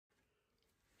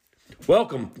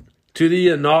Welcome to the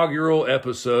inaugural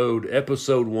episode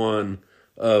 1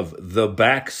 of The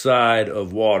Backside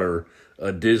of Water,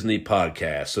 a Disney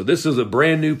podcast. So this is a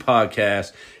brand new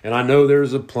podcast, and I know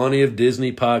there's plenty of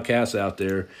Disney podcasts out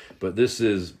there, but this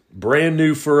is brand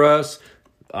new for us.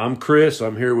 I'm Chris.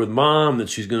 I'm here with Mom, and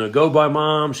she's going to go by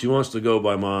Mom. She wants to go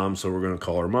by Mom, so we're going to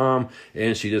call her Mom,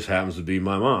 and she just happens to be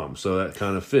my mom, so that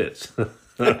kind of fits.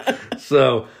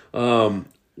 So,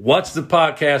 what's the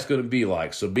podcast going to be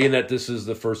like? So being that this is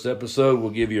the first episode, we'll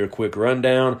give you a quick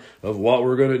rundown of what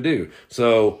we're going to do.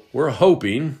 So we're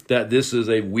hoping that this is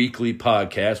a weekly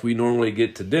podcast. We normally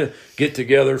get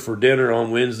together for dinner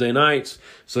on Wednesday nights.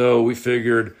 So we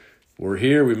figured we're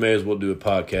here. We may as well do a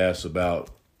podcast about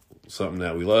something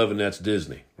that we love, and that's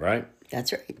Disney, right?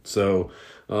 That's right. So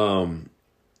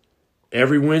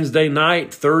every Wednesday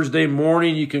night, Thursday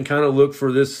morning, you can kind of look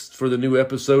for the new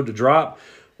episode to drop.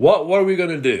 What are we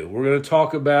going to do? We're going to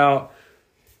talk about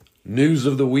news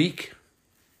of the week,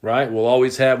 right? We'll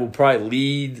probably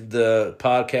lead the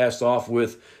podcast off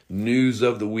with news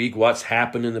of the week, what's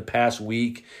happened in the past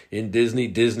week in Disney.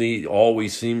 Disney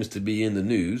always seems to be in the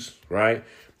news, right?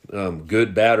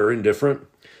 Good, bad, or indifferent.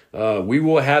 We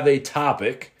will have a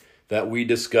topic that we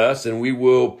discuss, and we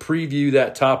will preview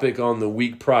that topic on the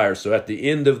week prior. So at the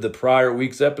end of the prior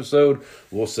week's episode,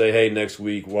 we'll say, hey, next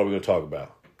week, what are we going to talk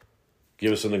about?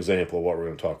 Give us an example of what we're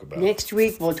going to talk about. Next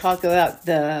week, we'll talk about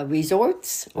the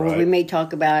resorts, or Right. we may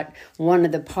talk about one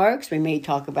of the parks. We may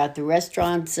talk about the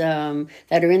restaurants that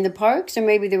are in the parks, or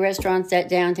maybe the restaurants at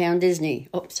downtown Disney.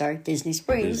 Disney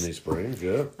Springs. Disney Springs,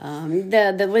 yeah.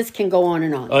 The list can go on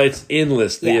and on. It's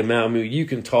endless, the Yeah. amount. I mean, you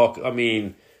can talk. I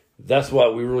mean, that's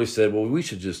what we really said. Well, we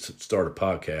should just start a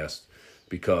podcast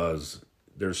because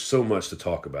there's so much to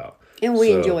talk about. And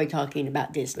we enjoy talking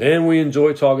about Disney. And we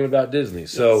enjoy talking about Disney.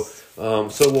 So, so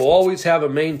we'll always have a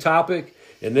main topic,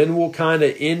 and then we'll kind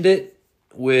of end it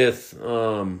with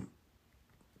the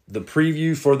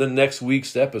preview for the next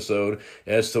week's episode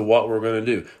as to what we're going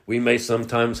to do. We may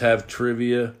sometimes have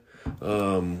trivia.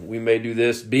 We may do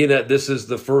this. Being that this is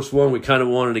the first one, we kind of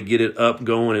wanted to get it up,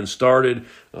 going, and started.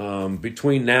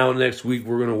 Between now and next week,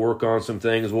 we're going to work on some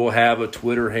things. We'll have a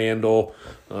Twitter handle.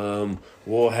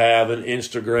 We'll have an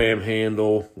Instagram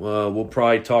handle. We'll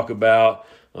probably talk about,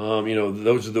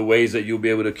 those are the ways that you'll be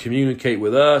able to communicate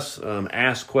with us,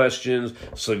 ask questions,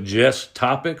 suggest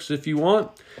topics if you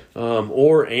want,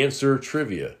 or answer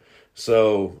trivia.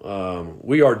 So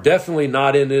we are definitely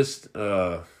not in this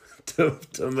to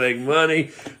make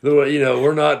money.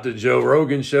 We're not the Joe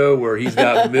Rogan show where he's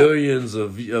got millions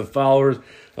of followers.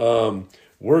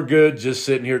 We're good just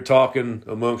sitting here talking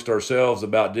amongst ourselves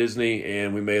about Disney,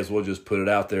 and we may as well just put it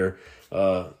out there.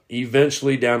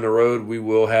 Eventually down the road, we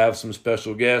will have some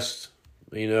special guests,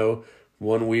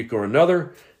 one week or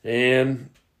another, and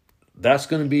that's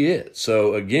going to be it.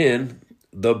 So again,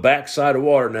 the backside of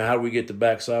water. Now, how do we get the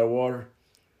backside of water?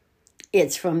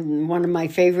 It's from one of my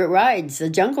favorite rides, the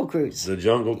Jungle Cruise. The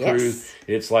Jungle Cruise. Yes.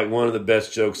 It's like one of the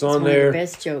best jokes on One there. of the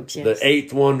best jokes, yes. The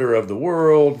eighth wonder of the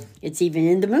world. It's even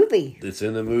in the movie. It's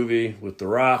in the movie with The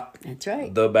Rock. That's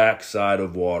right. The backside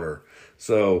of water.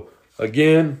 So,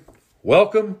 again,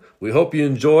 welcome. We hope you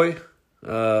enjoy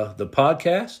the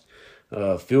podcast.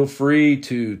 Feel free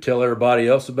to tell everybody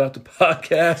else about the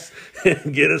podcast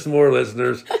and get us more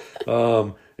listeners.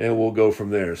 And we'll go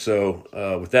from there. So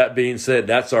with that being said,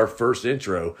 that's our first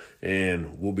intro,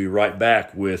 and we'll be right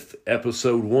back with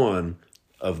episode 1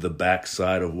 of The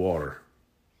Backside of Water.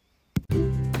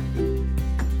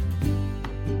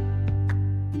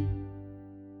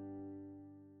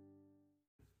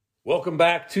 Welcome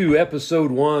back to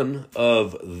episode 1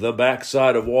 of The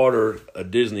Backside of Water, a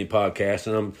Disney podcast.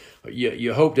 And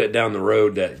you hope that down the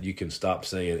road that you can stop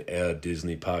saying a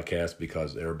Disney podcast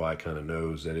because everybody kind of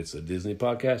knows that it's a Disney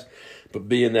podcast. But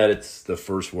being that it's the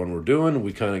first one we're doing,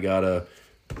 we kind of got to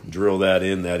drill that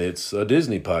in that it's a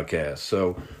Disney podcast.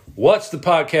 So what's the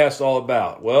podcast all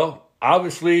about? Well,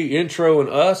 obviously, intro and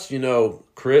us,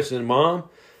 Chris and Mom,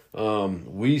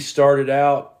 we started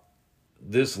out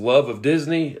this love of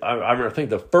Disney. I think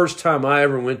the first time I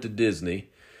ever went to Disney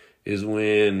is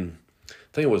when, I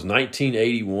think it was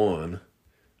 1981,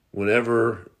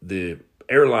 whenever the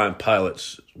airline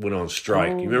pilots went on strike.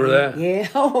 You remember that? Yeah.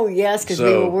 Oh, yes, because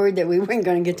we were worried that we weren't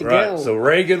going to get to go. So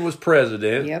Reagan was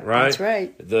president, Yep, right? that's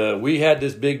right. We had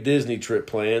this big Disney trip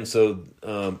planned, so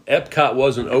Epcot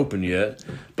wasn't open yet.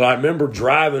 But I remember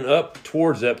driving up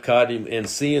towards Epcot and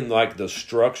seeing like the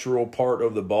structural part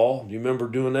of the ball. Do you remember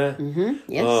doing that?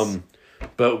 Mm-hmm. Yes.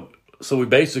 So we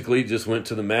basically just went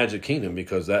to the Magic Kingdom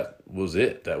because that was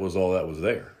it. That was all that was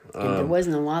there. And there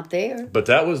wasn't a lot there. But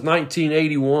that was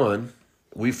 1981.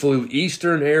 We flew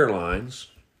Eastern Airlines,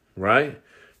 right?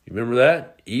 You remember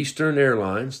that? Eastern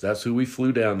Airlines. That's who we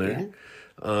flew down there. Yeah.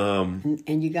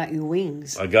 And you got your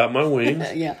wings. I got my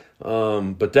wings. Yeah.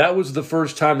 But that was the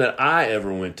first time that I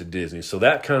ever went to Disney. So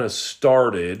that kind of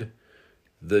started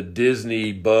the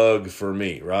Disney bug for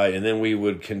me, right? And then we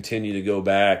would continue to go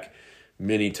back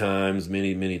many times.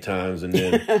 And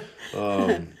then,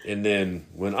 and then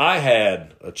when I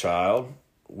had a child,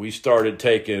 we started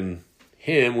taking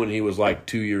him when he was like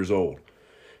 2 years old.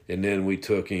 And then we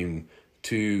took him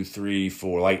 2, 3,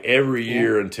 4, like every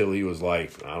year until he was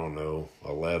like, I don't know,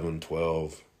 11,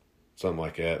 12, something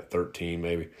like that, 13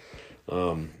 maybe.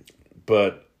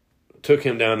 But took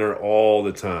him down there all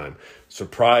the time.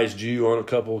 Surprised you on a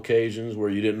couple occasions where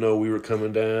you didn't know we were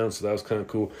coming down, so that was kind of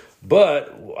cool.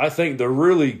 But I think the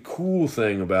really cool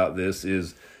thing about this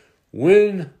is,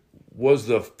 when was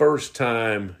the first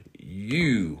time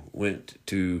you went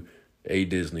to a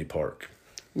Disney park?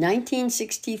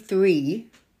 1963.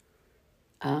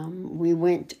 We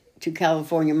went to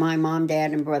California, my mom,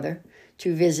 dad, and brother,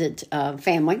 to visit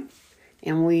family.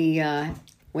 And we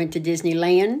went to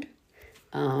Disneyland.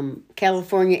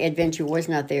 California Adventure was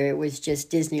not there. It was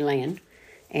just Disneyland.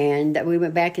 And we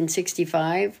went back in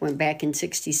 65, went back in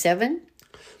 67.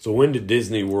 So when did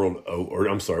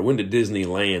when did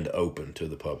Disneyland open to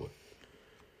the public?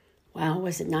 Wow,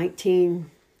 was it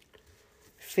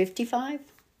 1955?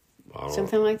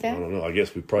 Something like that? I don't know. I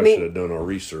guess we probably should have done our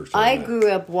research on I that. grew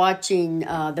up watching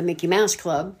the Mickey Mouse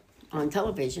Club on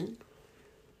television,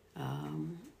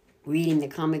 reading the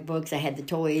comic books. I had the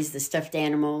toys, the stuffed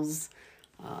animals.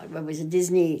 I was a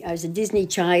Disney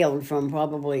child from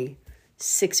probably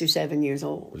 6 or 7 years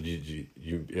old. Did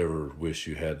you ever wish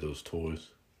you had those toys?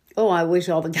 Oh, I wish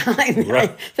all the time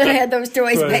Right. that I had those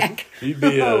toys back. You'd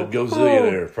be a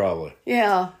gazillionaire, probably.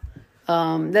 Yeah.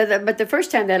 But the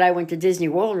first time that I went to Disney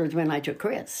World was when I took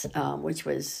Chris, which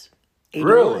was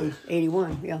 81. Really?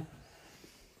 81, yeah.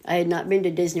 I had not been to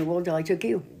Disney World till I took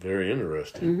you. Very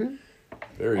interesting. Mm-hmm.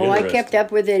 Very interesting. I kept up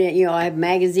with it. You know, I have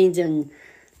magazines and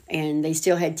they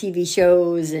still had TV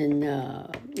shows and,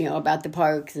 about the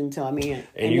parks. And so, I mean...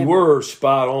 And you were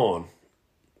spot on,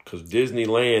 because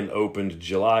Disneyland opened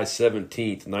July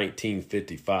 17th,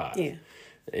 1955. Yeah.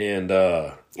 And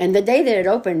the day that it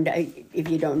opened, if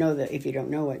you don't know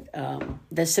it,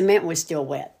 the cement was still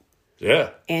wet. Yeah.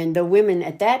 And the women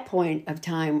at that point of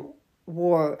time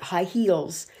wore high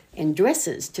heels and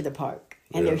dresses to the park,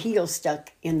 and their heels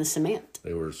stuck in the cement.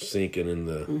 They were sinking in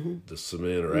the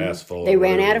cement or asphalt. They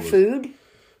ran out of food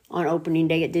on opening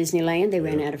day at Disneyland. They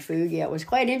ran out of food. Yeah, it was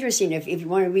quite interesting. If you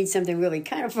want to read something really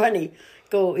kind of funny,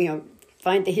 go,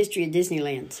 find the history of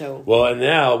Disneyland. So well, and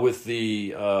now with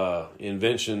the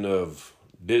invention of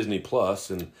Disney Plus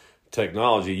and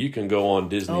technology, you can go on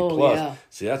Disney Plus. Yeah.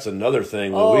 See, that's another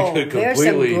thing that we could completely.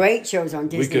 There's some great shows on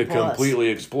Disney Plus. We could completely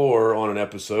explore on an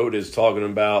episode, is talking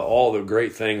about all the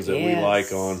great things that we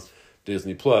like on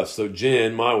Disney Plus. So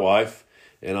Jen, my wife,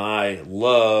 and I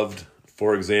loved,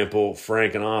 for example,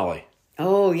 Frank and Ollie.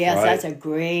 Oh, yes, right? That's a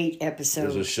great episode.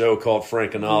 There's a show called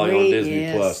Frank and Ollie on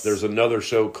Disney Plus. There's another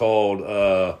show called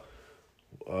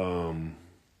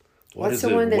What's the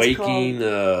one that's Waking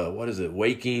called? What is it?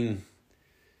 Waking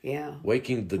Yeah.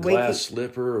 Waking the Glass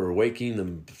Slipper, or Waking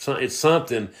the... It's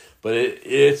something, but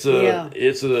it's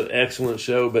an excellent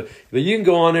show. But you can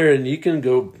go on there and you can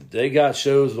go... They got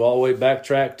shows all the way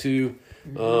backtrack to...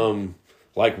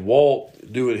 like Walt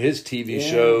doing his TV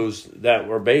shows that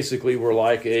were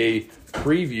like a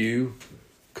preview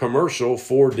commercial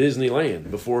for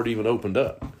Disneyland before it even opened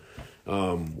up.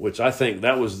 Which I think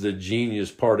that was the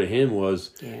genius part of him, was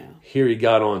here he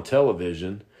got on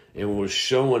television and was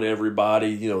showing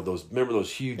everybody,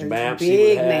 those huge maps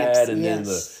he had, and then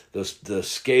the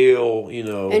scale,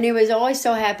 And he was always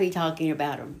so happy talking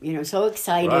about them, so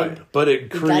excited. Right. But it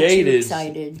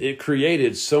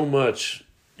created so much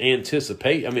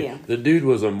anticipation. I mean, the dude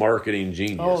was a marketing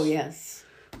genius. Oh, yes.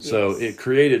 So it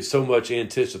created so much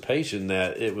anticipation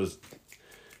that it was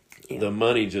the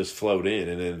money just flowed in,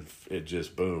 and then it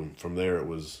just boom. From there, it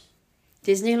was.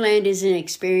 Disneyland is an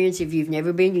experience. If you've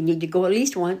never been, you need to go at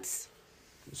least once.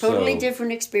 Totally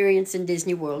different experience in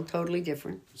Disney World. Totally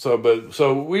different.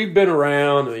 So we've been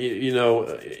around.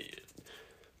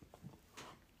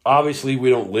 Obviously,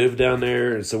 we don't live down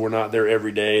there, and so we're not there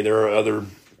every day. There are other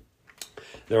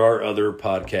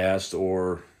podcasts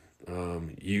or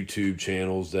YouTube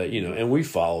channels that and we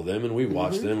follow them and we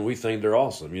watch them and we think they're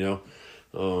awesome.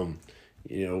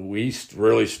 We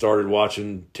really started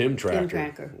watching Tim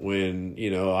Tracker when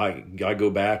I go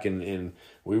back and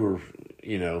we were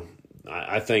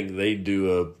I think they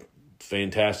do a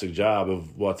fantastic job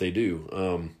of what they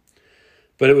do.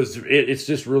 But it's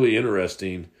just really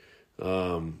interesting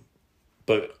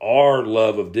but our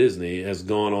love of Disney has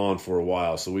gone on for a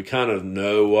while, so we kind of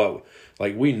know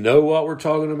we know what we're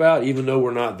talking about, even though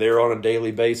we're not there on a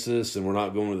daily basis and we're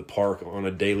not going to the park on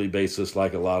a daily basis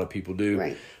like a lot of people do.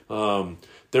 Right.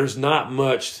 There's not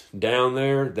much down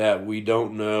there that we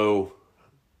don't know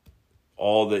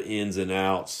all the ins and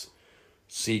outs,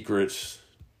 secrets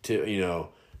to,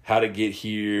 how to get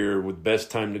here, with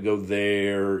best time to go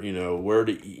there, where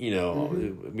to,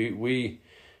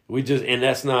 we just, and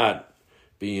that's not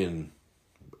being,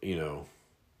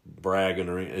 bragging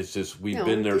or anything. It's just, we've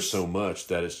been there so much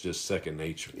that it's just second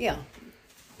nature. Yeah.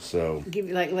 So Give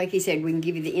you, like he said, we can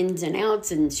give you the ins and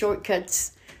outs and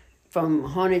shortcuts from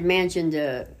Haunted Mansion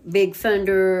to Big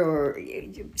Thunder, or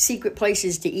secret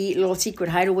places to eat, little secret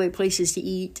hideaway places to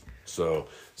eat. So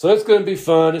it's going to be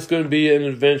fun. It's going to be an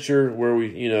adventure where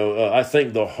we, I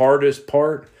think the hardest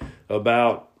part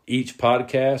about each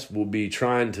podcast will be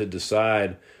trying to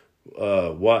decide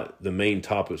what the main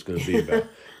topic is going to be about.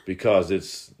 Because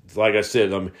it's, like I said,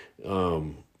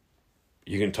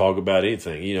 you can talk about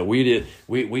anything.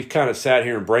 We kind of sat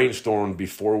here and brainstormed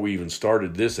before we even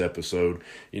started this episode.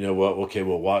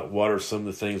 What are some of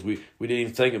the things we didn't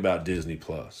even think about Disney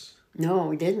Plus? No,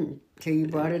 we didn't till you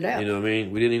brought it up. You know what I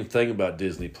mean? We didn't even think about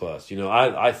Disney Plus.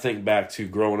 I think back to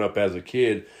growing up as a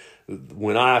kid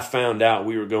when I found out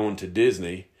we were going to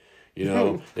Disney.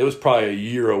 It was probably a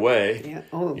year away, yeah.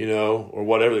 Oh. Or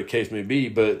whatever the case may be.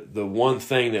 But the one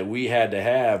thing that we had to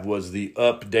have was the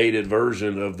updated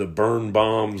version of the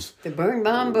Birnbaum's The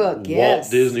Birnbaum book, yes. Walt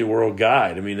Disney World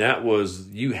Guide. I mean,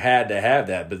 you had to have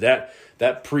that. But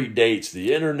that predates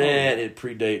the internet. It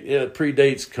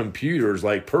predates computers,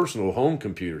 like personal home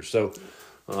computers. So,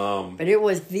 but it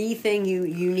was the thing you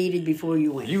needed before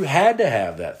you went. You had to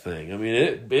have that thing. I mean,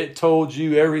 it told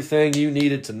you everything you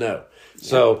needed to know.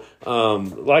 So,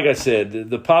 like I said,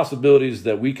 the possibilities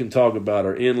that we can talk about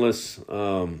are endless.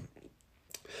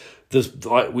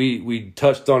 We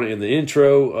touched on it in the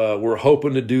intro. We're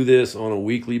hoping to do this on a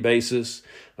weekly basis.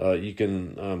 You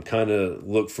can kind of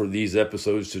look for these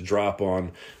episodes to drop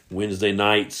on Wednesday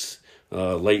nights,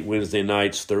 late Wednesday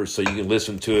nights, Thursday, so you can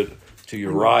listen to it to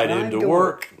your ride into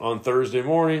work on Thursday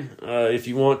morning if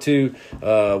you want to.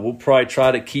 We'll probably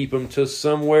try to keep them to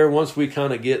somewhere. Once we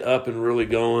kind of get up and really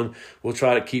going, we'll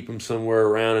try to keep them somewhere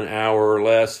around an hour or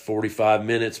less, 45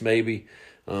 minutes maybe.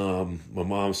 My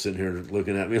mom's sitting here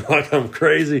looking at me like I'm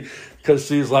crazy because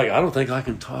she's like, I don't think I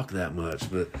can talk that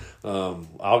much, but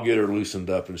I'll get her loosened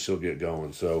up and she'll get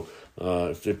going. So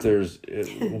if there's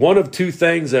one of two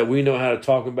things that we know how to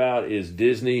talk about is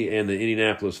Disney and the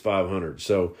Indianapolis 500.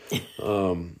 So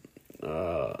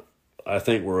I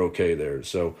think we're okay there.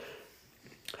 So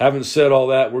having said all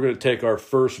that, we're going to take our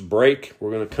first break.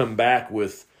 We're going to come back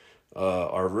with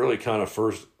our really kind of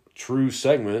first true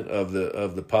segment of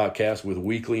the podcast with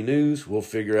weekly news. We'll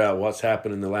figure out what's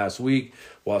happened in the last week,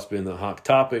 what's been the hot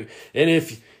topic. And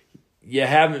if you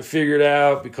haven't figured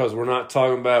out, because we're not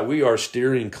talking about, we are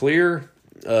steering clear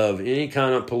of any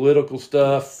kind of political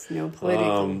stuff. No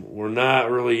political. We're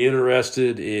not really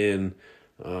interested in,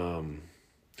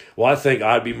 I think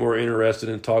I'd be more interested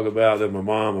in talking about than my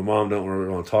mom. My mom don't really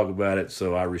want to talk about it,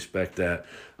 so I respect that.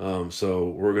 So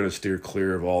we're going to steer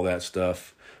clear of all that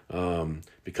stuff.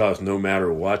 Because no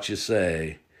matter what you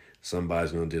say,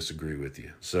 somebody's going to disagree with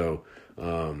you. So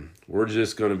we're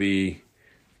just going to be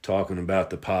talking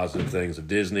about the positive things of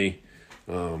Disney.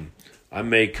 I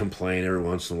may complain every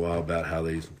once in a while about how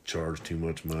they charge too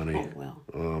much money. Oh,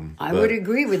 well, I would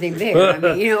agree with him there.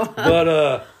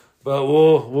 But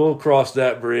we'll cross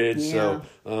that bridge. Yeah.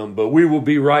 So, but we will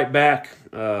be right back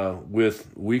with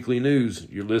weekly news.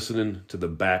 You're listening to the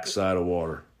Backside of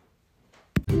Water.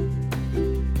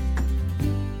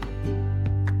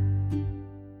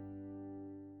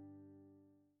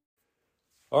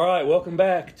 All right, welcome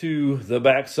back to the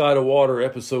Backside of Water,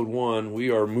 episode 1.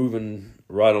 We are moving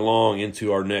right along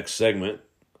into our next segment.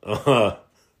 You all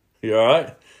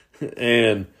right?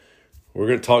 And we're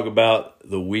going to talk about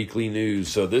the weekly news.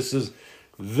 So this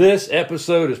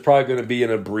episode is probably going to be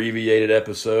an abbreviated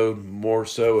episode, more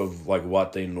so of like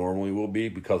what they normally will be,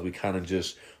 because we kind of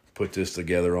just put this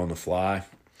together on the fly.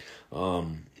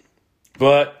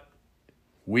 But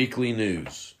weekly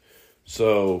news.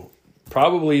 So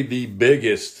probably the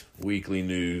biggest weekly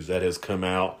news that has come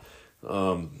out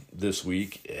this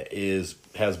week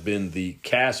has been the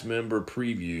cast member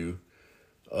preview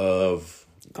of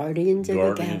Guardians of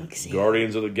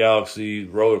the Galaxy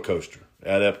roller coaster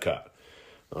at Epcot.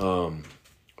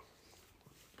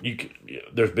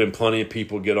 There's been plenty of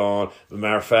people get on. As a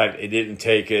matter of fact, it didn't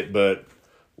take it but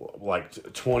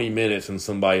like 20 minutes and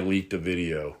somebody leaked a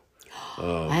video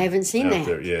I haven't seen out that.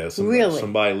 there. Yeah, Really?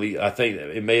 somebody I think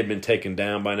it may have been taken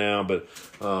down by now, but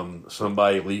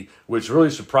somebody which really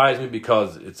surprised me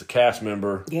because it's a cast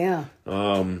member. Yeah.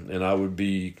 And I would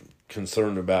be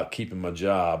concerned about keeping my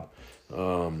job.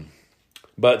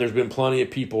 But there's been plenty of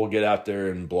people get out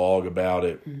there and blog about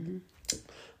it.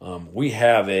 Mm-hmm. We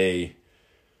have a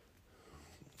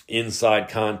inside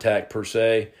contact per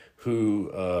se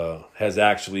who has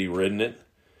actually ridden it.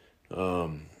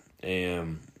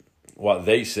 And what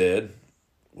they said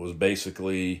was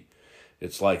basically,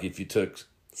 it's like if you took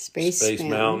Space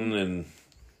Mountain and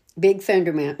Big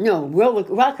Thunder Mountain. No,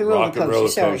 Rock and Roller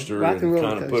Coaster. Sorry. Rock and Roller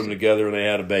kind of put them together and they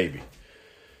had a baby.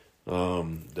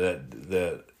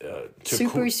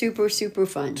 Super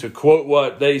fun. To quote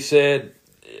what they said,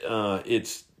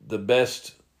 it's the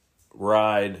best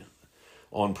ride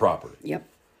on property. Yep.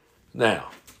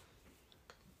 Now,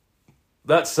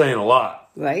 that's saying a lot.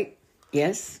 Right.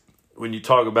 Yes. When you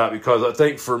talk about, because I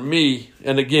think for me,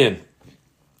 and again,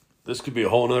 this could be a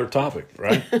whole nother topic,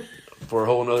 right? For a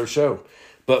whole nother show.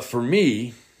 But for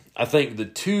me, I think the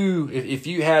two, if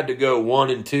you had to go 1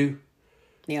 and 2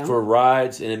 for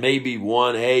rides, and it may be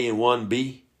 1A and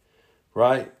 1B,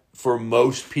 right? For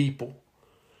most people,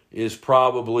 is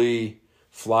probably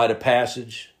Flight of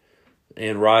Passage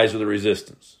and Rise of the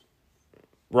Resistance.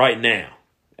 Right now,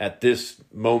 at this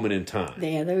moment in time.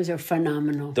 Yeah, those are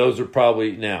phenomenal. Those are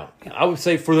probably, now, I would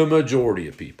say for the majority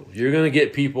of people. You're going to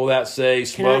get people that say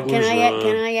Smuggler's Run.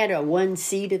 Can I add a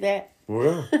 1C to that?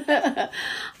 Well,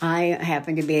 I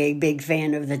happen to be a big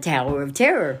fan of the Tower of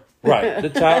Terror. Right, the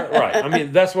tower. Right. I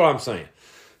mean, that's what I'm saying.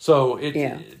 So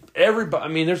everybody. I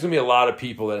mean, there's going to be a lot of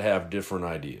people that have different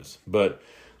ideas, but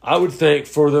I would think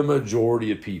for the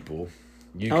majority of people,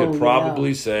 you could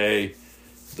probably say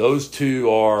those two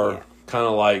are kind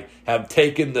of like have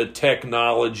taken the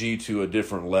technology to a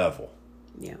different level.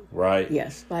 Yeah. Right.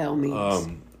 Yes, by all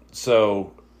means.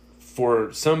 So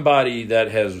for somebody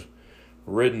that has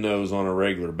ridden those on a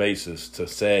regular basis to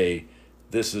say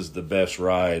this is the best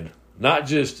ride, not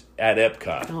just at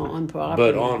Epcot, on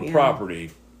property, but on property,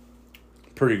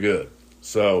 pretty good.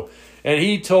 So, and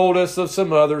he told us of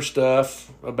some other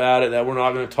stuff about it that we're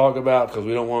not going to talk about because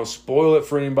we don't want to spoil it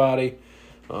for anybody.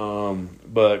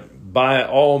 But by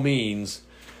all means,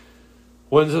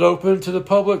 when's it open to the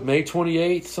public? May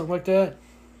 28th, something like that?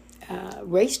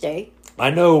 Race day. I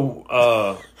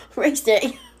know. Race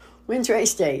day. When's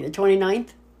race day? The 29th?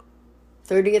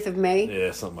 30th of May?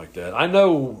 Yeah, something like that. I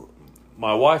know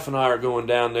my wife and I are going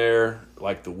down there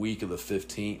like the week of the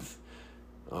 15th.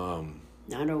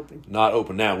 Not open. Not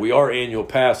open now. We are annual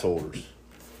pass holders.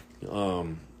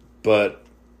 But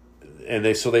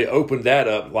they opened that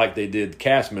up like they did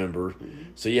cast member. Mm-hmm.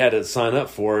 So you had to sign up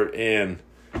for it. And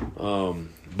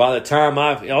by the time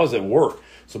I was at work.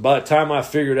 So by the time I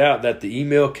figured out that the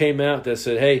email came out that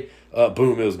said, hey,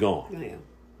 boom, it was gone. Oh, yeah.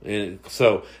 And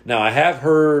so now I have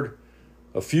heard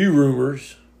a few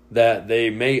rumors that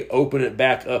they may open it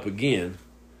back up again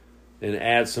and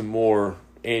add some more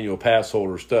annual pass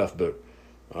holder stuff. But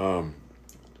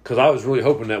because I was really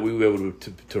hoping that we would be able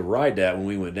to ride that when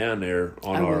we went down there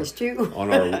on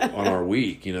our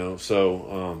week, you know.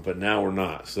 So but now we're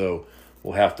not. So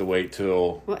we'll have to wait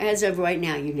till. Well, as of right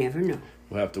now, you never know.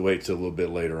 We'll have to wait till a little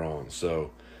bit later on. So,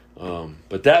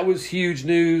 but that was huge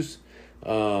news.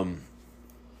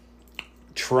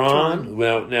 Tron.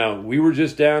 Well, now we were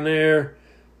just down there.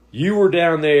 You were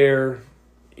down there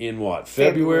in what,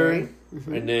 February?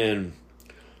 Mm-hmm. And then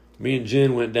me and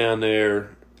Jen went down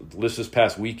there this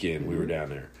past weekend. Mm-hmm. We were down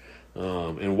there.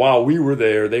 And while we were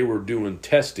there, they were doing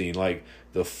testing, like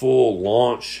the full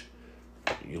launch.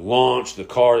 You launch the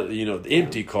car, the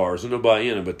empty cars, and nobody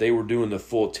in them, but they were doing the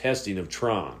full testing of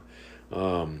Tron.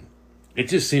 It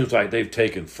just seems like they've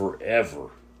taken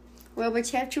forever. Well,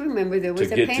 but you have to remember there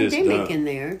was a pandemic in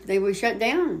there. They were shut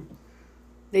down.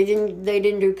 They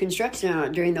didn't do construction on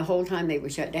it during the whole time they were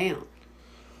shut down.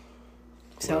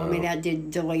 So I mean that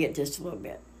did delay it just a little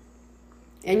bit.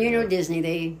 And Disney,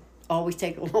 they always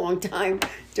take a long time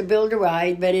to build a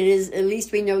ride, but it is, at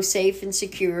least we know, safe and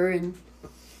secure and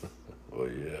well,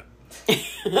 yeah.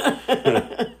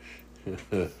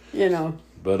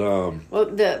 But well,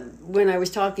 when I was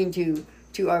talking to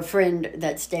our friend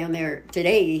that's down there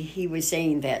today, he was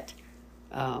saying that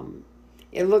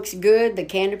it looks good. The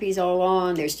canopy's all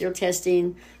on. They're still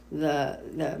testing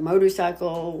the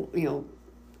motorcycle,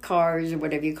 cars or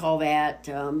whatever you call that.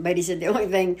 But he said the only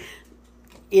thing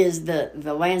is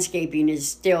the landscaping is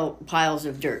still piles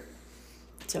of dirt.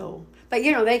 So, but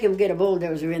they can get a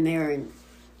bulldozer in there and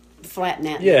flatten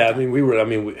that. Yeah, I mean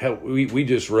we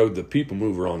just rode the People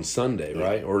Mover on Sunday,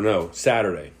 right? Or no,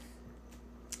 Saturday.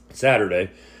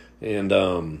 And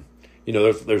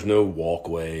there's no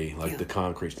walkway, like the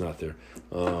concrete's not there.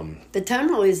 The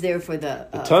tunnel is there for the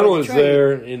tunnel for the is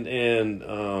train. there,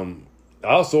 and I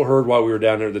also heard while we were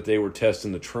down there that they were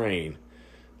testing the train.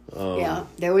 Yeah,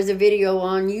 there was a video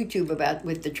on YouTube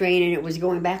with the train, and it was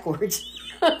going backwards.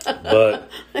 But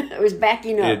it was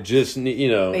backing up. it just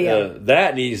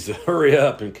that needs to hurry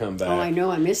up and come back. Oh, I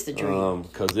know, I missed the train.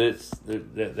 Because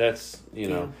that's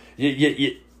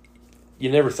you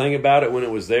never think about it when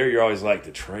it was there. You're always like,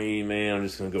 the train, man, I'm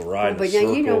just going to go ride But in a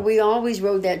now, circle. we always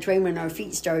rode that train when our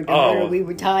feet started to hurt or we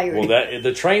were tired. Well,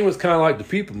 the train was kind of like the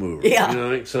people mover. Yeah. You know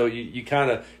what I mean? So you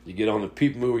kind of, you get on the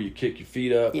people mover, you kick your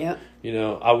feet up. Yeah.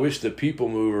 I wish the people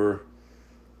mover,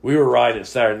 we were riding it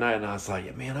Saturday night, and I was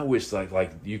like, man, I wish like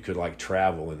you could like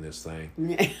travel in this thing.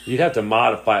 You'd have to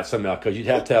modify it somehow, because you'd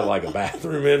have to have like a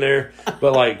bathroom in there.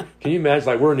 But like, can you imagine,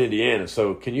 like, we're in Indiana,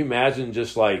 so can you imagine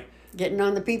just like getting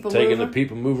on the people taking mover? the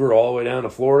people mover all the way down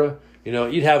to Florida?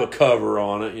 You'd have a cover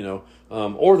on it,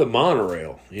 or the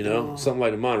monorail, something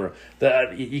like the monorail.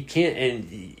 That you can't,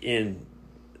 and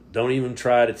don't even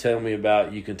try to tell me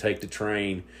about you can take the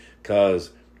train,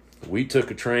 because we took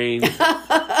a train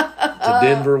to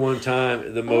Denver one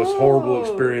time. The most horrible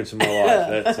experience of my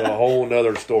life. That's a whole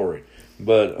nother story.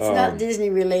 But It's not Disney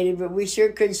related, but we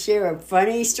sure could share a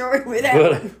funny story with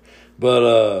that one.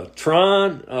 But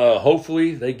Tron,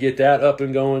 hopefully they get that up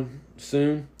and going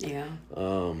soon. Yeah.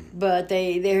 But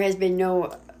there has been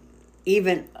no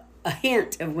even a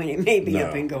hint of when it may be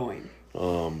up and going.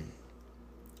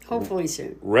 Hopefully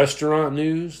soon. Restaurant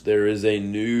news: there is a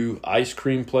new ice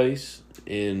cream place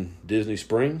in Disney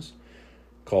Springs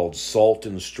called Salt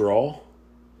and Straw.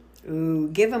 Ooh,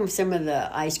 give them some of the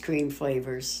ice cream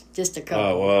flavors. Just a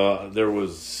couple. Well, there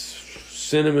was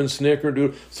cinnamon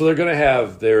snickerdoodle. So they're going to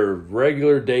have their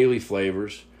regular daily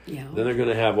flavors. Yeah. Then they're going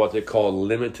to have what they call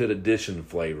limited edition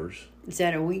flavors. Is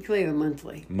that a weekly or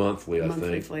monthly? Monthly, I Monthly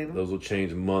think. flavor. Those will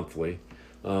change monthly.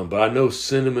 But I know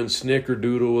cinnamon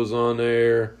snickerdoodle was on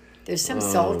there. There's some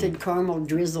salted caramel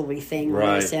drizzly thing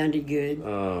right. that sounded good.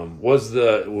 Was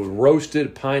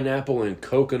roasted pineapple and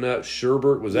coconut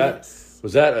sherbet? Was that Yes.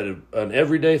 was that an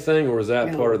everyday thing, or was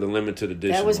that No. part of the limited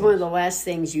edition? That was one of the last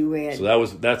things you read. So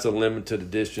that's a limited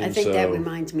edition. I think that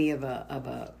reminds me of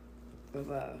a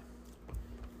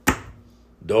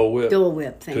Dole Whip. Dole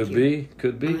Whip. Thank you.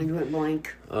 Could be. Mine went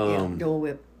blank. Dole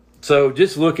Whip. So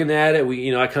just looking at it,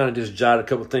 I kind of just jotted a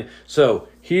couple things. So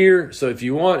if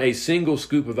you want a single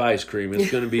scoop of ice cream, it's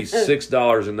going to be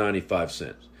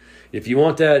 $6.95. If you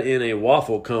want that in a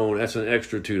waffle cone, that's an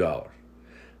extra $2.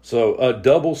 So a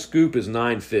double scoop is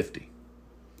 $9.50.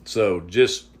 So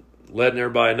just letting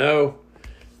everybody know,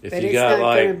 But it's not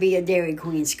going to be a Dairy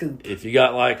Queen scoop. if you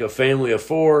got like a family of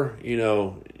four,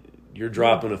 you're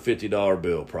dropping a $50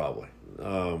 bill probably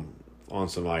on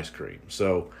some ice cream.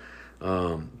 So,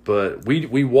 but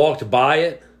we walked by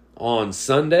it on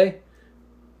Sunday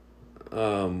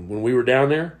when we were down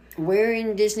there. Where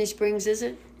in Disney Springs is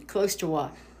it? Close to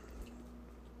what?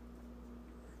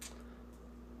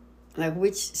 Like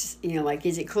which,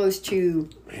 is it close to...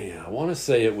 Man, I want to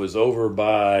say it was over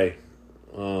by...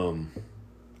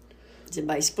 Is it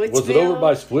by Splitsville? Was it over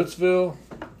by Splitsville?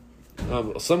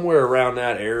 Somewhere around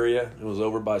that area. It was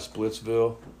over by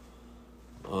Splitsville.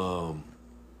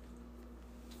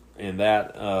 And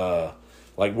that,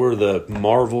 like where the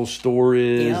Marvel store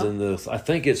is, Yep. and I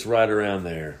think it's right around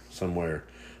there somewhere.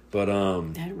 But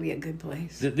That'd be a good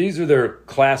place. These are their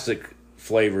classic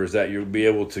flavors that you'll be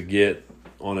able to get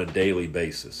on a daily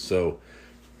basis. So,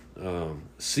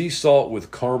 sea salt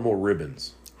with caramel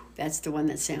ribbons. That's the one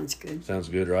that sounds good. Sounds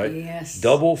good, right? Yes.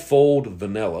 Double fold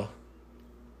vanilla.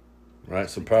 Right,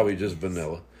 so probably just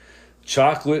vanilla.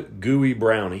 Chocolate gooey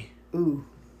brownie. Ooh.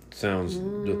 Sounds.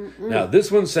 Now,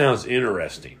 this one sounds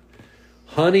interesting.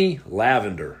 Honey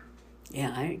lavender.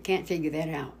 Yeah, I can't figure that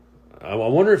out. I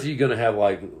wonder if you're going to have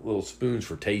like little spoons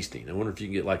for tasting. I wonder if you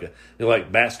can get like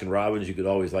like Baskin Robbins, you could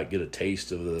always like get a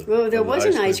taste of the. Well, there of the was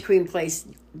an ice cream place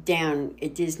down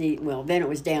at Disney. Well, then it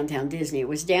was downtown Disney. It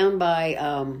was down by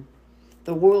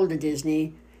the World of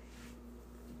Disney.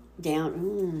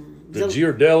 Down the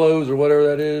Ghirardellos or whatever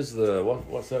that is. The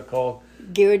what's that called?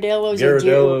 Ghirardellos.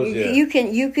 Ghirardellos. Yeah.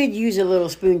 You could use a little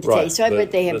spoon to taste. So I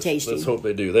bet they have tasting. Let's hope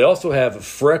they do. They also have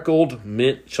freckled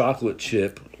mint chocolate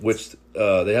chip, which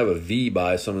they have a V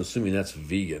by, so I'm assuming that's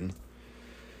vegan.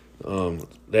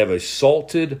 They have a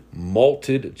salted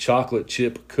malted chocolate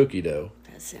chip cookie dough.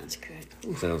 That sounds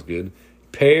good. Sounds good.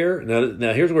 Pear.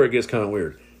 Now here's where it gets kind of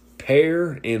weird.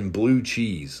 Pear and blue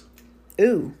cheese.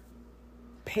 Ooh.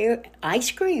 Pear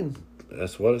ice cream.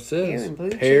 That's what it says.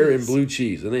 Pear and blue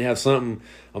cheese. And they have something,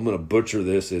 I'm going to butcher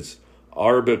this. It's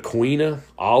arbequina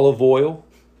olive oil,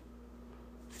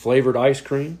 flavored ice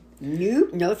cream.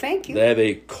 Nope. No, thank you. They have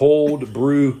a cold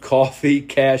brew coffee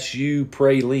cashew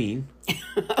praline.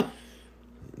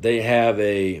 They have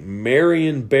a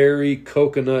Marionberry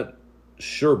coconut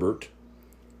sherbet.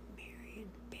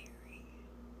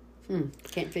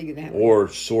 Can't figure that out. Or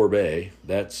sorbet.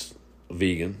 That's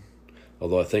vegan.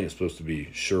 Although I think it's supposed to be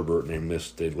sherbet, and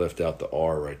they left out the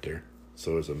R right there.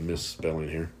 So there's a misspelling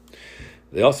here.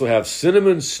 They also have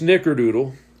cinnamon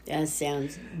snickerdoodle. That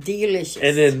sounds delicious.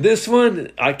 And then this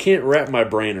one, I can't wrap my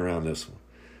brain around this one.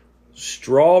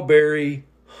 Strawberry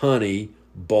honey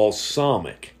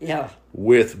balsamic. Yeah.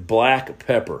 With black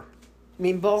pepper. I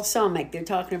mean, balsamic, they're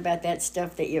talking about that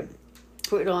stuff that you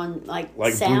put on like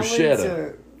salads bruschetta.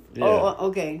 or... Yeah. Oh,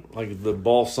 okay. Like the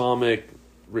balsamic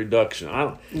reduction.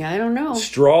 I don't know.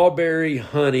 Strawberry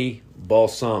honey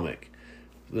balsamic.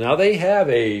 Now they have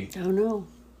I don't know.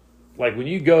 like when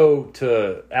you go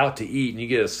out to eat and you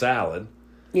get a salad.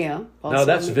 Yeah. No,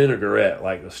 that's vinaigrette,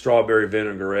 like a strawberry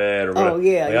vinaigrette or whatever. Oh,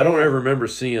 yeah. I don't ever remember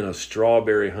seeing a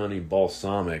strawberry honey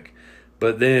balsamic,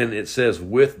 but then it says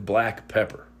with black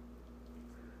pepper.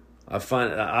 I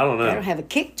don't know. I don't have a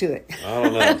kick to it. I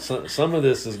don't know. Some of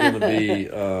this is going to be...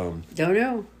 don't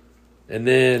know. And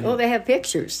then... Oh, they have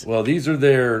pictures. Well, these are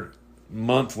their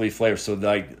monthly flavors. So,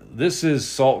 like, this is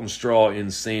Salt and Straw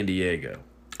in San Diego.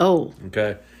 Oh.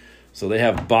 Okay? So, they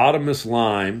have bottomless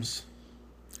limes,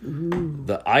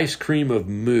 the ice cream of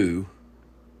Moo,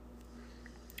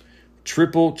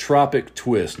 triple tropic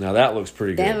twist. Now, that looks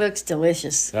pretty good. That looks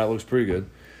delicious. That looks pretty good.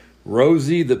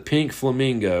 Rosie the pink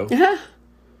flamingo.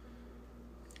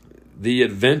 The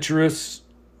adventurous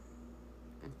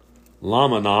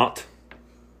Laminate.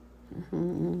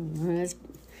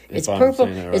 It's purple.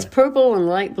 Right. It's purple and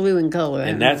light blue in color.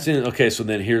 And that's in... Okay, so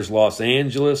then here's Los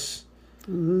Angeles.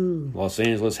 Los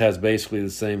Angeles has basically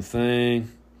the same thing.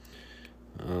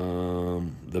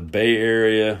 The Bay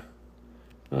Area.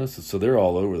 So they're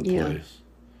all over the place.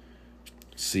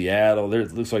 Seattle.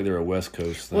 It looks like they're a West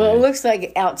Coast thing. Well, it looks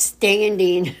like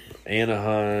outstanding.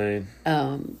 Anaheim.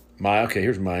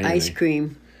 Here's Miami. Ice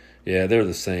cream. Yeah, they're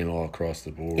the same all across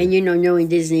the board. And knowing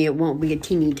Disney, it won't be a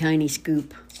teeny tiny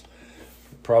scoop.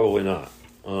 Probably not.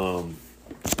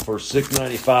 For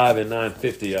 $6.95 and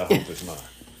 $9.50, I hope it's not.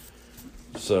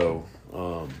 So,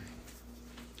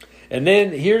 and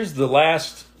then here's the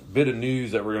last bit of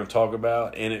news that we're going to talk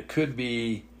about, and it could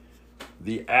be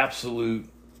the absolute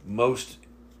most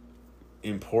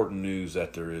important news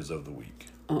that there is of the week.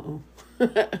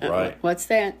 Right? What's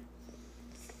that?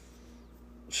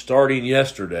 Starting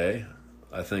yesterday,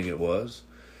 I think it was,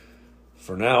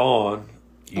 for now on,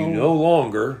 you no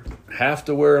longer have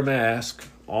to wear a mask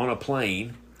on a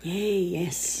plane.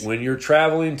 Yes. When you're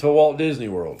traveling to Walt Disney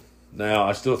World. Now,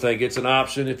 I still think it's an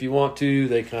option if you want to.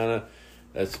 They kind of,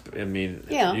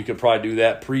 you could probably do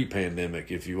that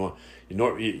pre-pandemic if you want.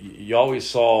 You always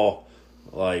saw,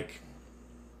 like...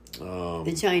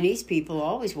 the Chinese people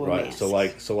always wore masks. So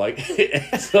I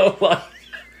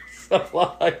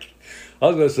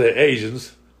was going to say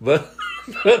Asians, but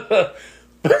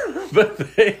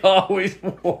they always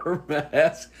wore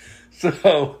masks.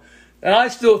 So, and I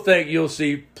still think you'll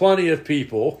see plenty of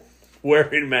people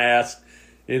wearing masks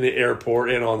in the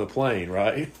airport and on the plane,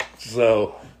 right?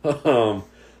 So,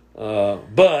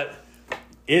 but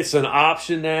it's an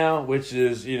option now, which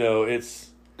is,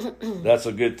 that's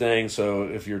a good thing. So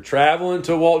if you're traveling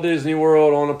to Walt Disney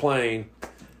World on a plane,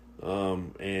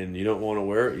 and you don't want to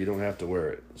wear it, you don't have to wear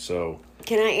it. So,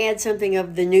 can I add something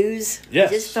of the news? Yes.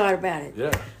 I just thought about it.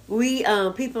 Yeah. We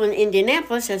people in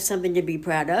Indianapolis have something to be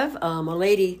proud of. A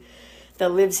lady that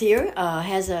lives here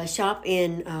has a shop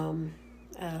in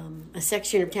a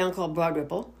section of town called Broad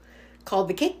Ripple, called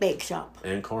the Cake Bake Shop.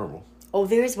 And Carmel. Oh,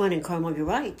 there is one in Carmel. You're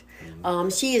right.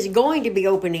 She is going to be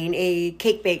opening a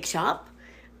cake bake shop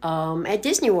at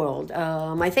Disney World.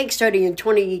 I think starting in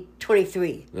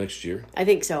 2023. Next year. I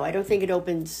think so. I don't think it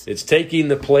opens. It's taking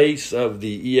the place of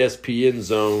the ESPN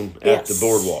zone at the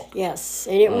boardwalk. Yes,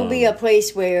 and it will be a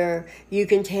place where you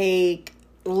can take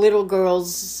little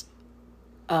girls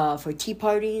for tea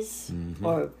parties,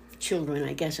 or children,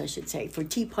 I guess I should say, for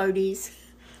tea parties.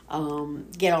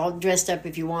 Get all dressed up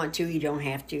if you want to. You don't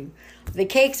have to. The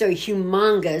cakes are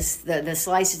humongous, the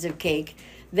slices of cake.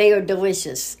 They are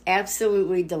delicious,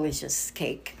 absolutely delicious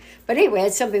cake. But anyway,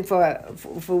 it's something for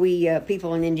we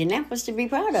people in Indianapolis to be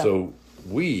proud of. So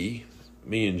me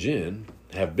and Jen,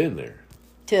 have been there.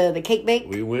 To the cake bake?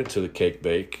 We went to the cake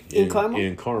bake in Carmel.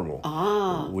 In Carmel.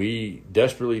 Ah. We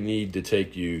desperately need to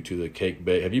take you to the cake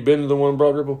bake. Have you been to the one in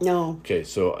Broad Ripple? No. Okay,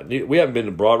 so we haven't been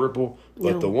to Broad Ripple,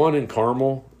 but the one in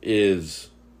Carmel is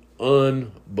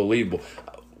unbelievable.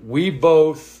 We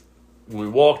both when we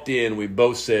walked in, we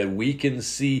both said we can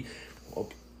see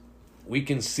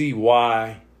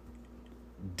why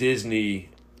Disney,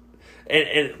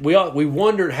 and we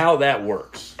wondered how that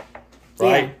works,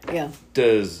 right? Yeah.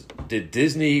 Did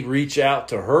Disney reach out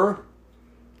to her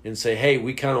and say, hey,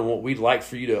 we'd like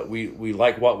for you to, we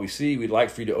like what we see, we'd like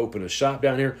for you to open a shop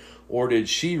down here? Or did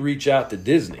she reach out to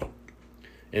Disney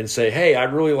and say, hey,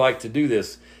 I'd really like to do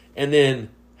this? And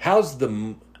then how's the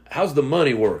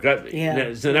money work?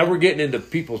 So now we're getting into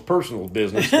people's personal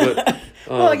business, but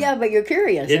well, yeah, but you're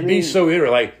curious. Be so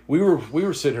interesting. Like we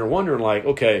were sitting here wondering, like,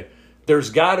 okay, there's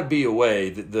got to be a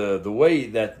way that the way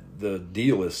that the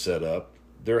deal is set up.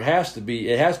 It has to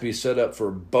be set up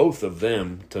for both of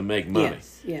them to make money.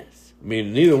 Yes. I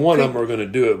mean, neither one of them are going to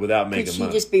do it without making money. Could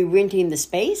she just be renting the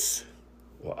space?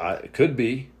 Well, it could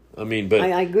be. I mean, but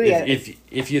I agree.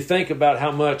 If you think about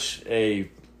how much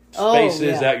a space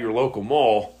is at your local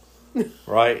mall,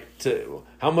 right?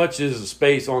 How much is a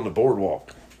space on the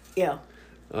boardwalk? Yeah.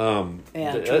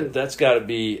 That's got to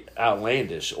be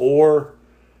outlandish. Or,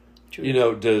 true.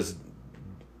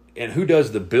 And who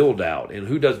does the build out, and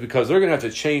who does, because they're going to have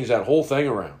to change that whole thing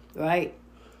around. Right.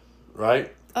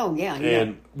 Right? Oh, yeah.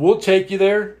 And we'll take you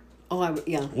there. Oh,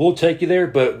 yeah. We'll take you there,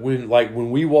 but when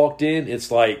we walked in,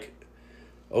 it's like,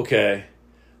 okay,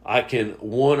 I can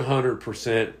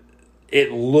 100%,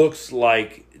 it looks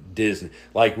like Disney.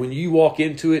 Like when you walk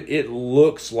into it, it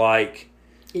looks like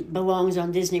it belongs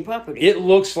on Disney property. It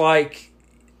looks like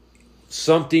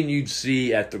something you'd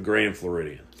see at the Grand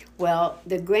Floridian. Well,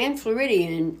 the Grand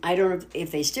Floridian, I don't know if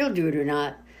they still do it or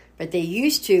not, but they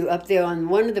used to, up there on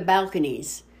one of the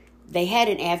balconies, they had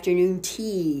an afternoon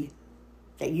tea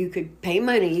that you could pay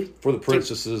money. For the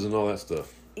princesses and all that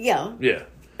stuff. Yeah. Yeah.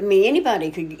 I mean, anybody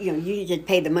could, you just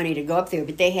pay the money to go up there,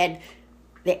 but they had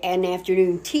an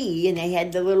afternoon tea, and they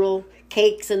had the little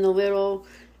cakes and the little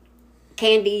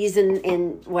candies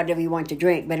and whatever you want to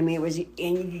drink. But I mean,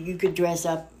 and you could dress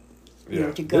up.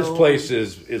 To go. This place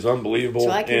is unbelievable.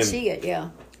 So I can see it, yeah.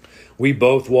 We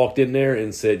both walked in there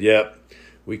and said, yep,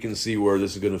 we can see where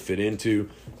this is going to fit into.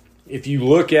 If you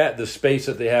look at the space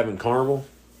that they have in Carmel,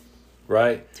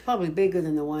 right? It's probably bigger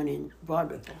than the one in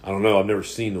Broad Ripple. I don't know. I've never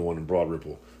seen the one in Broad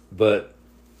Ripple. But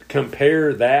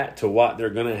compare that to what they're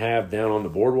going to have down on the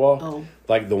boardwalk. Oh.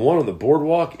 Like the one on the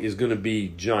boardwalk is going to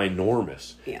be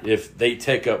ginormous if they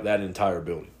take up that entire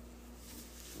building.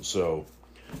 So,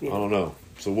 I don't know.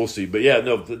 So we'll see, but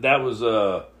that was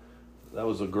a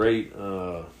great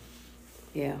a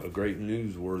great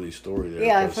newsworthy story there.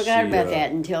 Yeah, I forgot about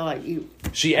that until you.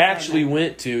 She actually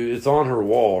went to, it's on her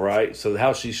wall, right? So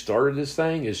how she started this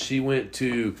thing is she went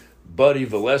to Buddy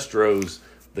Valestro's,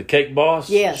 the cake boss.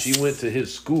 Yes, she went to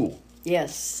his school.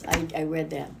 Yes, I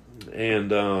read that.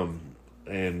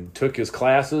 And took his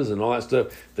classes and all that stuff.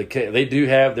 They do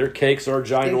have their cakes are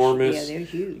ginormous. They're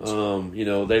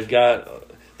huge. They've got.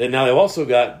 Now they've also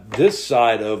got this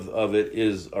side of it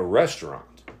is a restaurant.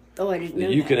 Oh, I didn't know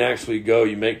You that. can actually go.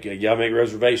 You make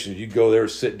reservations. You go there,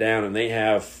 sit down, and they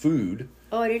have food.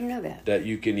 Oh, I didn't know that. That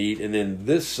you can eat, and then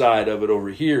this side of it over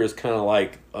here is kind of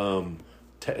like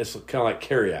it's kind of like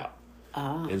carryout.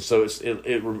 Ah. And so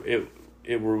it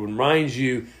reminds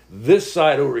you. This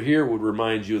side over here would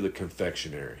remind you of the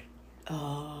confectionery.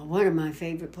 Oh, one of my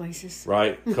favorite places.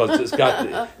 Right, because it's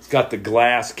got the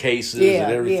glass cases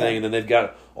and everything, and then they've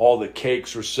got all the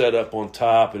cakes are set up on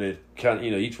top, and it kind of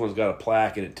each one's got a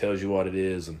plaque and it tells you what it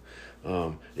is, and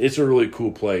it's a really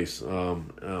cool place.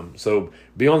 So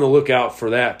be on the lookout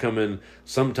for that coming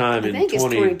sometime in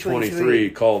 2023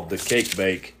 called the Cake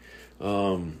Bake,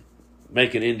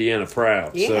 making Indiana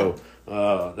proud. Yeah. So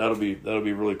that'll be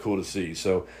really cool to see.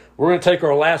 So we're going to take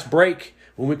our last break.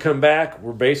 When we come back,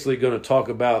 we're basically going to talk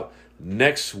about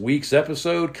next week's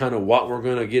episode, kind of what we're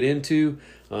going to get into,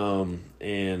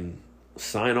 and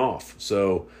sign off.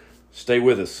 So stay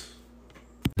with us.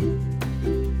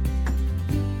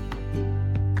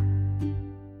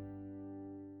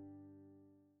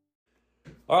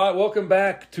 All right, welcome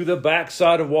back to the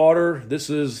backside of water. This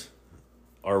is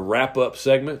our wrap-up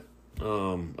segment.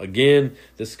 Again,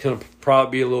 this is going to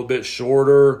probably be a little bit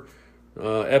shorter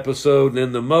episode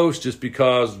than the most, just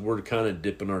because we're kind of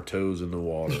dipping our toes in the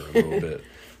water a little bit,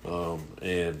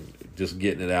 and just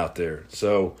getting it out there.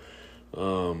 So,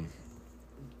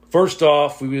 first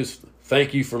off, we just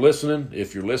thank you for listening.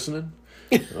 If you're listening,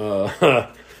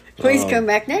 please come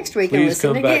back next week and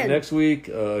listen again. Please come back next week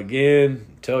again.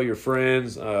 Tell your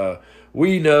friends.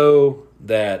 We know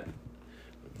that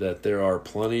there are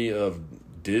plenty of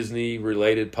Disney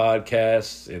related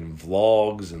podcasts and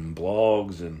vlogs and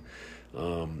blogs and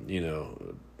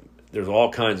there's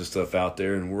all kinds of stuff out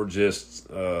there, and we're just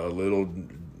a little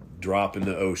drop in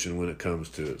the ocean when it comes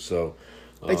to it. So,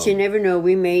 but you never know.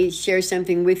 We may share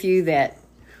something with you that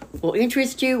will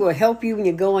interest you or help you when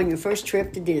you go on your first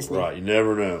trip to Disney. Right, you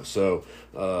never know. So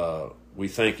we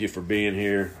thank you for being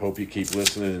here. Hope you keep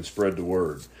listening and spread the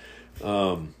word.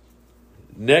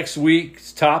 Next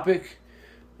week's topic,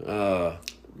 my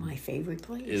favorite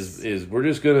place, is we're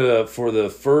just gonna, for the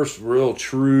first real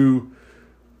true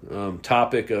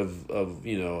topic of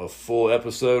a full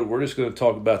episode, we're just gonna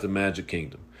talk about the Magic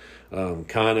Kingdom,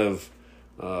 kind of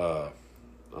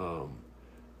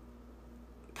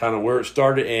where it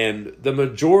started, and the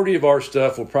majority of our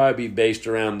stuff will probably be based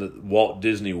around the Walt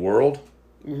Disney World.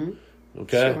 Mm-hmm.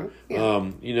 Okay, sure.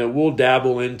 Yeah. We'll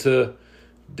dabble into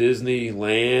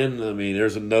Disneyland. I mean,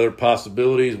 there's another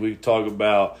possibilities. We talk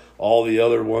about all the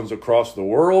other ones across the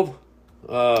world. Been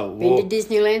to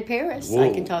Disneyland Paris.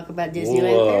 I can talk about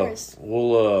Disneyland Paris.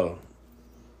 We'll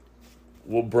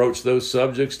broach those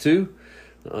subjects too.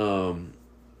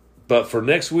 But for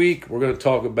next week, we're going to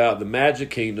talk about the Magic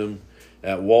Kingdom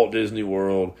at Walt Disney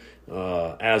World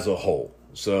as a whole.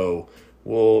 So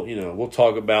we'll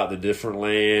talk about the different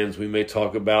lands. We may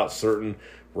talk about certain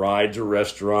rides or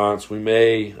restaurants. We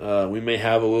may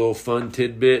have a little fun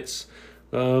tidbits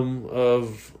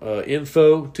of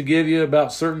info to give you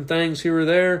about certain things here or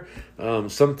there.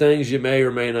 Some things you may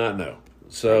or may not know.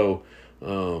 So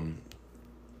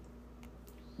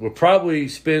we'll probably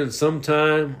spend some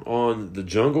time on the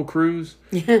Jungle Cruise,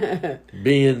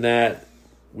 being that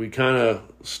we kind of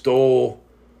stole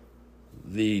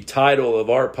the title of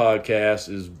our podcast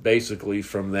is basically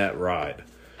from that ride,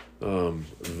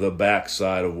 the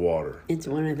backside of water. It's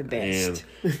one of the best.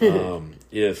 And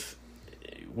if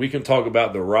we can talk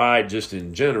about the ride just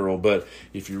in general, but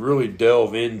if you really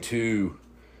delve into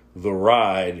the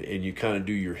ride and you kind of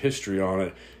do your history on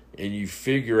it, and you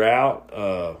figure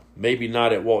out, maybe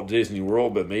not at Walt Disney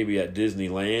World, but maybe at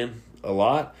Disneyland a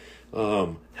lot,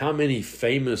 how many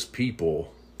famous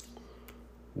people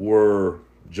were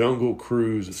Jungle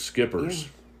Cruise skippers,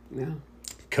 yeah.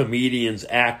 comedians,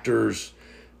 actors.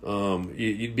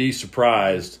 You'd be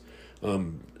surprised.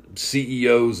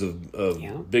 CEOs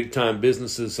of big time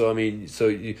businesses. So I mean,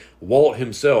 Walt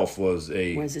himself was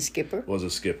a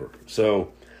skipper.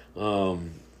 So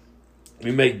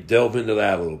we may delve into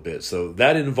that a little bit. So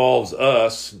that involves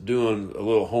us doing a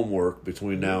little homework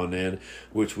between now and then,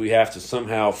 which we have to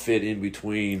somehow fit in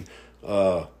between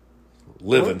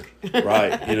living,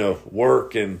 right?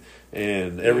 Work and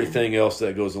everything else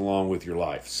that goes along with your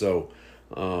life. So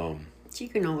you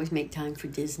can always make time for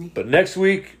Disney. But next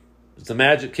week, it's the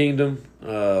Magic Kingdom.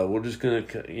 We're just going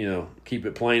to, keep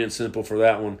it plain and simple for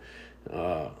that one.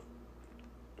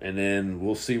 And then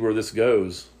we'll see where this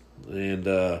goes. And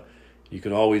you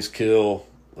can always kill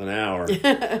an hour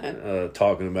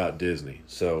talking about Disney.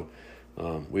 So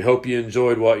we hope you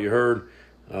enjoyed what you heard.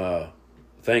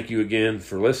 Thank you again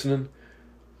for listening.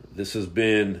 This has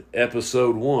been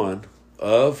episode 1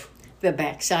 of The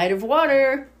Backside of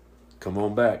Water. Come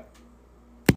on back.